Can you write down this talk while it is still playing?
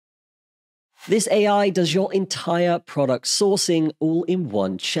This AI does your entire product sourcing all in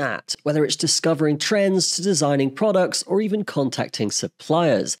one chat, whether it's discovering trends to designing products or even contacting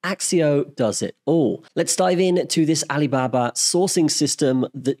suppliers. ACCIO does it all. Let's dive into this Alibaba sourcing system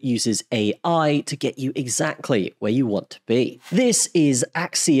that uses AI to get you exactly where you want to be. This is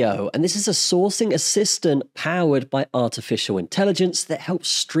ACCIO, and this is a sourcing assistant powered by artificial intelligence that helps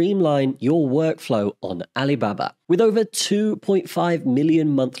streamline your workflow on Alibaba. With over 2.5 million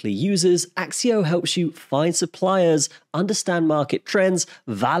monthly users, ACCIO helps you find suppliers, understand market trends,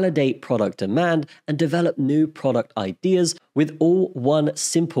 validate product demand, and develop new product ideas with all one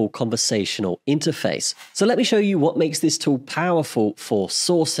simple conversational interface. So let me show you what makes this tool powerful for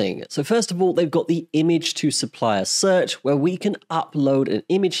sourcing. So first of all, they've got the Image-to-Supplier Search, where we can upload an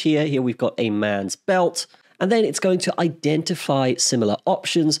image here. Here we've got a man's belt. And then it's going to identify similar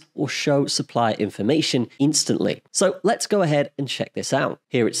options or show supplier information instantly. So let's go ahead and check this out.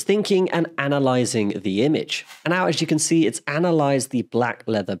 Here it's thinking and analyzing the image. And now, as you can see, it's analyzed the black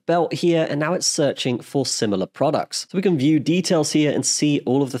leather belt here, and now it's searching for similar products. So we can view details here and see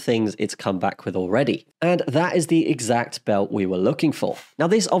all of the things it's come back with already. And that is the exact belt we were looking for. Now,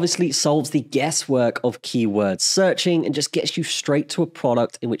 this obviously solves the guesswork of keyword searching and just gets you straight to a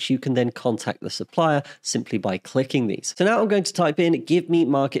product in which you can then contact the supplier simply by clicking these. So now I'm going to type in, give me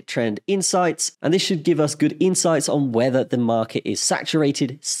market trend insights, and this should give us good insights on whether the market is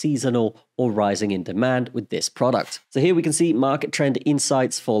saturated, seasonal, or rising in demand with this product. So here we can see market trend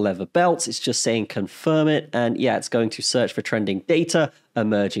insights for leather belts. It's just saying confirm it. And yeah, it's going to search for trending data,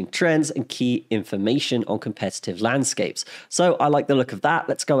 emerging trends, and key information on competitive landscapes. So I like the look of that.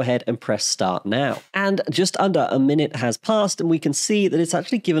 Let's go ahead and press start now. And just under a minute has passed, and we can see that it's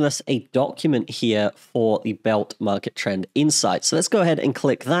actually given us a document here for the belt market trend insights. So let's go ahead and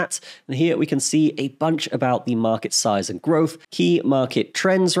click that. And here we can see a bunch about the market size and growth, key market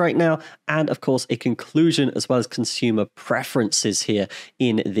trends right now, and of course a conclusion as well as consumer preferences here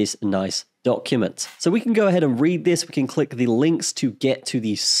in this nice document. So we can go ahead and read this. We can click the links to get to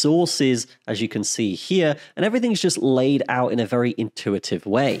the sources, as you can see here, and everything's just laid out in a very intuitive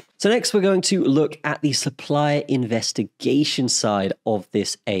way. So next we're going to look at the supplier investigation side of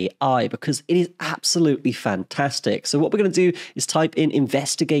this AI, because it is absolutely fantastic. So what we're going to do is type in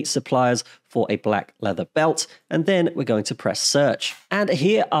investigate suppliers for a black leather belt, and then we're going to press search. And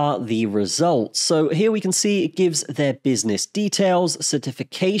here are the results. So here we can see it gives their business details,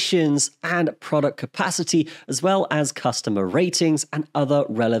 certifications, and product capacity, as well as customer ratings and other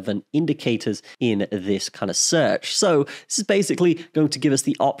relevant indicators in this kind of search. So this is basically going to give us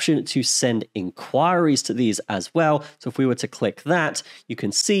the option to send inquiries to these as well. So if we were to click that, you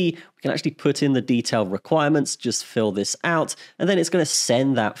can see we can actually put in the detailed requirements, just fill this out, and then it's going to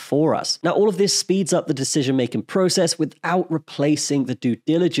send that for us. Now, all of this speeds up the decision-making process without replacing the due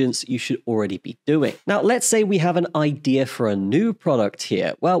diligence you should already be doing. Now, let's say we have an idea for a new product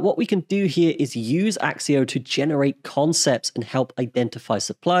here. Well, what we can do here is use ACCIO to generate concepts and help identify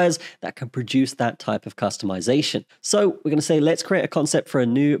suppliers that can produce that type of customization. So we're going to say, let's create a concept for a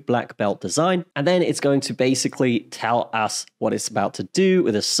new black belt design, and then it's going to basically tell us what it's about to do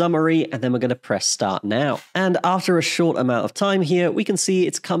with a summary, and then we're going to press start now. And after a short amount of time here, we can see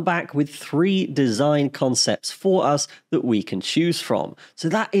it's come back with 3 design concepts for us that we can choose from. So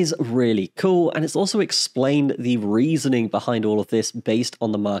that is really cool, and it's also explained the reasoning behind all of this based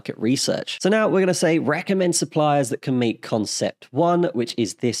on the market research. So now we're going to say recommend suppliers that can make concept 1, which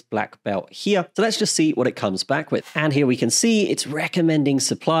is this black belt here. So let's just see what it comes back with. And here we can see it's recommending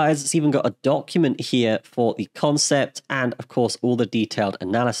suppliers. It's even got a document here for the concept, and of course all the detailed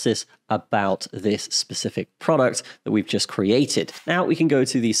analysis about this specific product that we've just created. Now we can go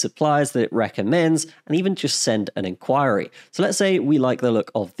to the suppliers that it recommends and even just send an inquiry. So let's say we like the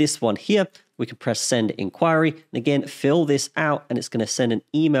look of this one here. We can press send inquiry, and again, fill this out, and it's going to send an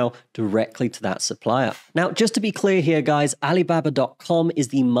email directly to that supplier. Now, just to be clear here, guys, Alibaba.com is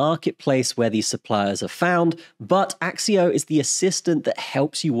the marketplace where these suppliers are found, but ACCIO is the assistant that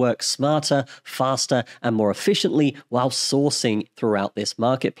helps you work smarter, faster, and more efficiently while sourcing throughout this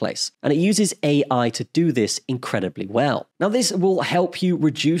marketplace. And it uses AI to do this incredibly well. Now, this will help you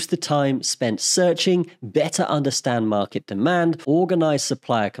reduce the time spent searching, better understand market demand, organize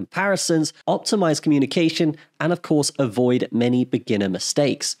supplier comparisons, optimize communication, and of course, avoid many beginner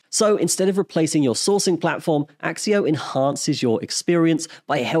mistakes. So instead of replacing your sourcing platform, ACCIO enhances your experience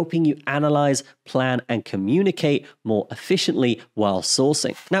by helping you analyze, plan, and communicate more efficiently while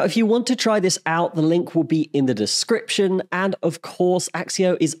sourcing. Now, if you want to try this out, the link will be in the description. And of course,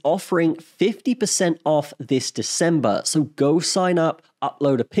 ACCIO is offering 50% off this December. So go sign up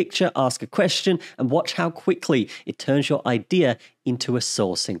upload a picture, ask a question, and watch how quickly it turns your idea into a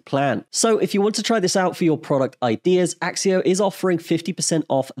sourcing plan. So if you want to try this out for your product ideas, ACCIO is offering 50%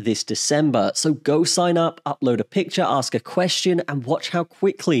 off this December. So go sign up, upload a picture, ask a question, and watch how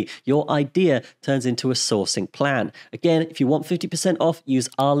quickly your idea turns into a sourcing plan. Again, if you want 50% off, use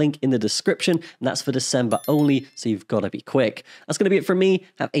our link in the description, and that's for December only, so you've got to be quick. That's going to be it from me.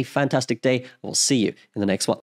 Have a fantastic day, and we'll see you in the next one.